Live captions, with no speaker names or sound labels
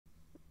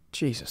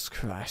Jesus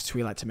Christ,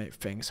 we like to make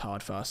things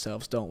hard for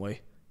ourselves, don't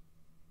we?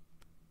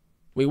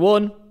 We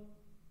won.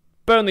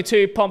 Burnley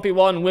 2, Pompey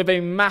 1 with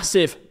a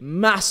massive,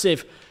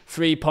 massive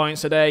 3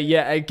 points today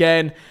yet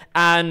again.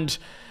 And,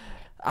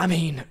 I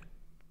mean,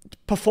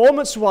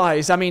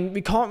 performance-wise, I mean,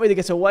 we can't really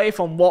get away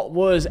from what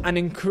was an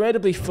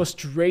incredibly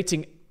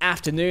frustrating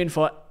afternoon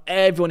for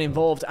everyone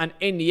involved. And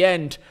in the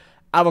end,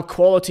 our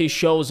quality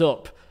shows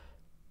up.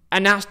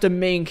 And that's the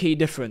main key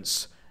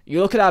difference.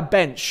 You look at our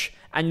bench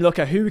and you look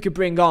at who we could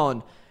bring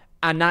on,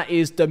 and that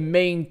is the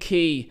main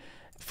key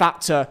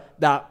factor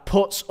that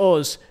puts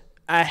us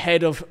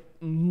ahead of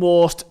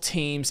most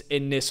teams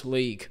in this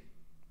league.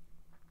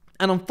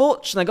 And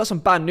unfortunately, I got some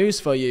bad news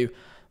for you.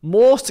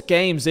 Most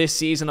games this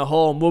season at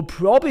home will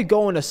probably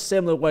go in a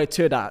similar way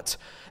to that.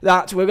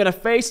 That we're going to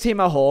face a team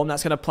at home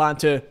that's going to plan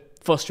to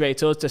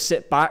frustrate us, to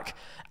sit back.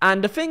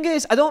 And the thing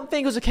is, I don't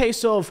think it was a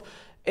case of,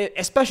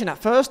 especially in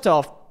that first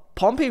half,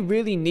 Pompey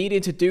really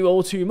needed to do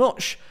all too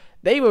much.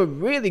 They were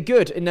really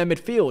good in their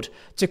midfield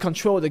to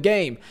control the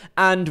game,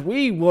 and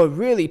we were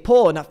really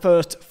poor in that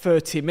first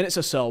 30 minutes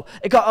or so.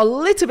 It got a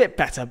little bit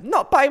better,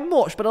 not by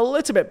much, but a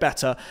little bit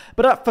better.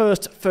 But that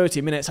first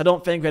 30 minutes, I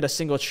don't think we had a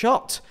single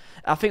shot.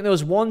 I think there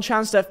was one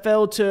chance that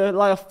fell to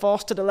Lyle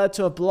Foster that led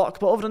to a block,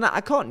 but other than that,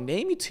 I can't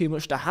name you too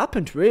much that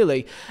happened,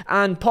 really.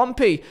 And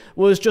Pompey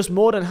was just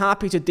more than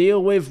happy to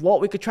deal with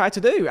what we could try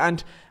to do,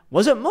 and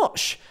wasn't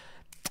much.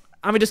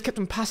 And we just kept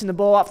on passing the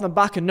ball out from the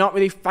back and not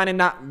really finding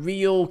that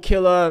real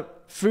killer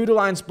through the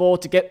lines ball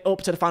to get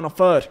up to the final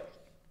third.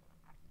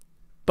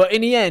 But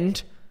in the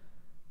end,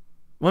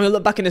 when we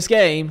look back in this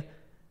game,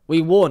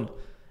 we won.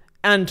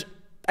 And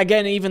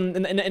again,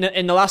 even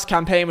in the last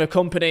campaign with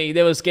Company,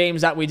 there was games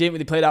that we didn't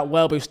really play that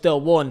well, but we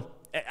still won.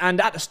 And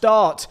at the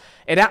start,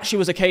 it actually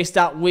was a case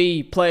that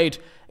we played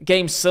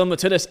games similar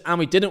to this and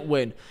we didn't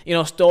win. You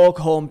know, Stoke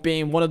home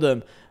being one of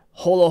them,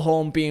 Hull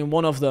home being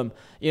one of them,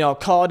 you know,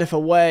 Cardiff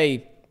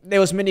away. There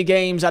was many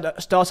games at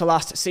the start of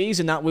last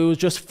season that we were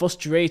just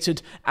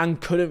frustrated and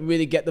couldn't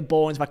really get the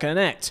ball into the back of the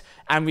net.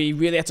 And we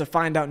really had to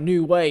find out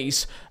new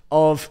ways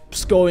of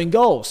scoring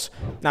goals.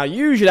 Now,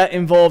 usually that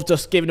involved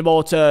just giving the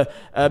ball to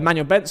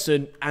Manuel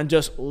Benson and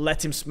just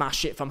let him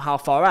smash it from how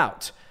far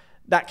out.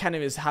 That kind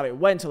of is how it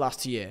went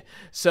last year.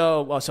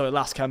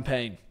 Last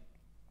campaign.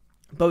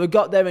 But we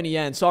got there in the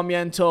end.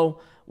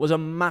 Sarmiento was a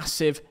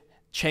massive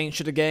change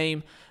to the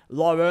game.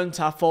 Laurent,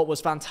 I thought,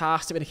 was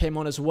fantastic when he came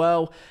on as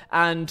well.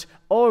 And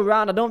all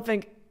around, I don't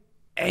think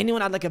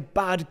anyone had like a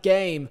bad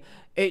game.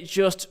 I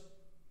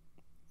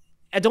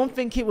don't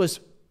think it was,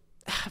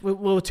 we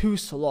were too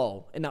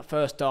slow in that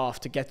first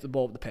half to get the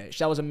ball up the pitch.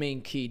 That was a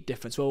main key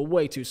difference. We were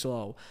way too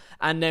slow.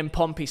 And then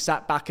Pompey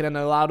sat back and then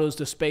allowed us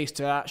the space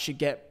to actually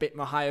get a bit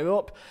more higher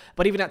up.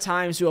 But even at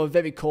times, we were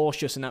very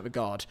cautious in that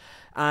regard.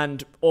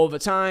 And over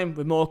time,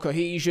 with more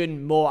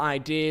cohesion, more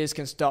ideas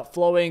can start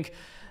flowing.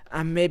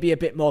 And maybe a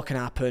bit more can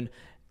happen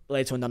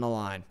later on down the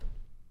line.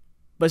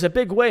 But it's a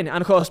big win. And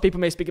of course,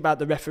 people may speak about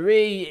the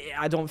referee.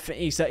 I don't think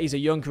he's a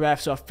young ref,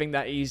 so I think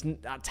that he's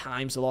at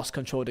times lost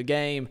control of the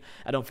game.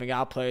 I don't think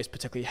our players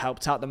particularly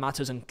helped out the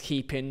matters and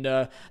keeping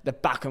the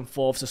back and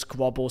forth, the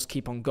squabbles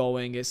keep on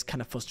going. It's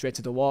kind of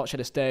frustrating to watch at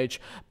this stage.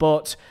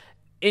 But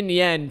in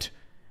the end,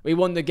 we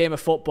won the game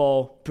of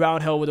football.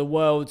 Brownhill with the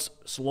world's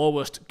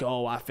slowest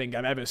goal I think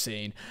I've ever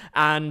seen.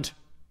 And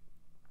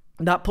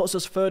that puts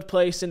us third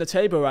place in the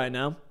table right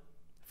now.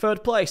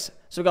 Third place.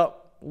 So we've got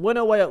win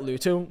away at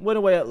Luton, win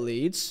away at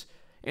Leeds.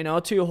 You know,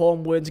 2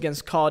 home wins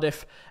against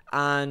Cardiff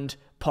and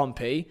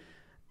Pompey.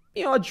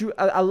 You know,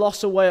 a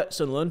loss away at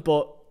Sunderland,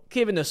 but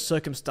given the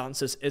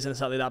circumstances, isn't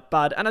exactly that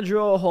bad. And a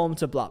draw home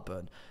to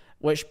Blackburn,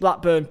 which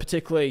Blackburn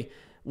particularly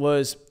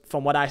was,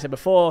 from what I said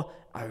before,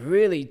 a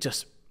really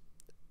just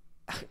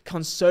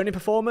concerning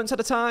performance at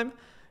the time,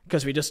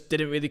 because we just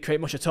didn't really create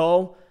much at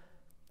all.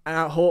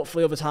 And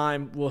hopefully over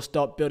time, we'll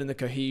start building the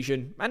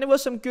cohesion. And there were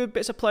some good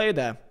bits of play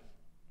there.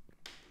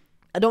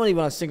 I don't really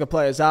want to single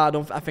players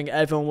out. I think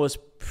everyone was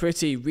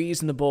pretty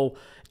reasonable,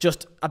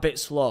 just a bit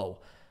slow.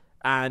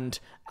 And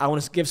I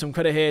want to give some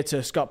credit here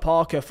to Scott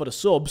Parker for the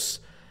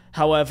subs.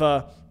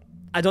 However,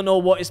 I don't know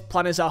what his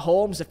plan is at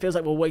home. So it feels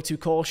like we're way too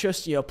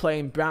cautious. You know,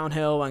 playing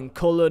Brownhill and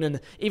Cullen,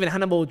 and even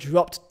Hannibal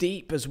dropped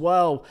deep as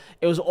well.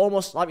 It was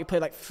almost like we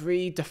played like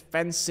 3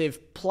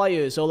 defensive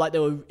players, or like they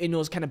were in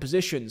those kind of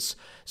positions.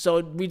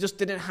 So we just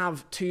didn't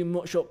have too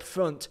much up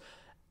front,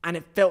 and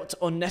it felt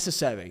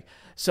unnecessary.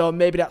 So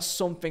maybe that's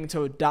something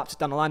to adapt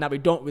down the line, that we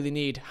don't really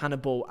need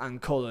Hannibal and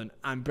Cullen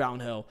and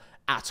Brownhill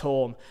at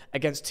home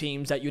against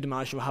teams that you'd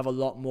imagine will have a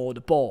lot more of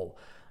the ball.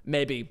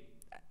 Maybe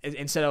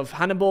instead of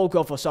Hannibal,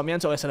 go for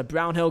Sarmiento. Instead of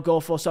Brownhill, go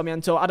for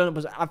Sarmiento. I don't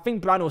know, but I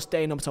think Brownhill was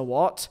staying up to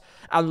what?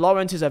 And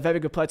Laurent is a very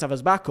good player to have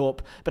as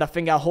backup, but I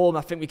think at home,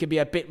 I think we could be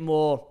a bit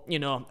more, you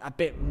know, a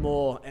bit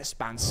more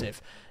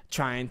expansive,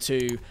 trying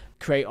to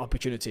create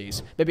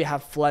opportunities. Maybe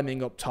have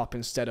Fleming up top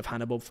instead of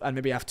Hannibal, and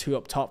maybe have 2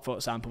 up top, for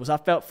example. Because I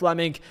felt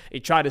Fleming, he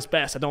tried his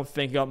best. I don't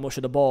think he got much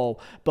of the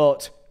ball,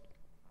 but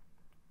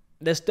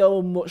there's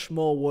still much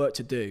more work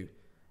to do.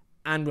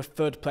 And with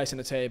third place in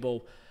the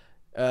table,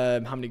 how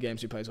many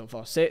games we played so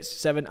far? 6,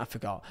 7, I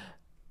forgot.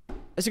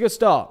 It's a good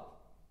start.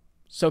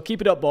 So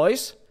keep it up,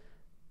 boys.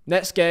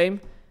 Next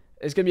game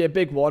is going to be a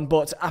big one,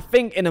 but I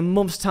think in a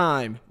month's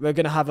time, we're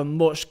going to have a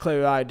much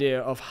clearer idea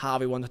of how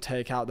we want to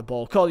take out the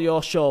ball. Call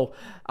your show.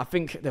 I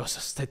think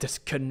they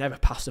just could never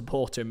pass the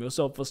ball to him. It was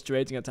so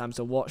frustrating at times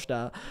to watch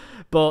that.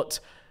 But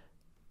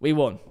we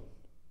won.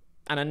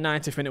 And a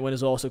 90th minute win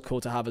is also cool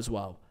to have as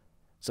well.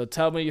 So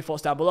tell me your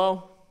thoughts down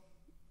below,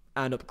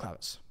 and up the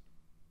Clarets.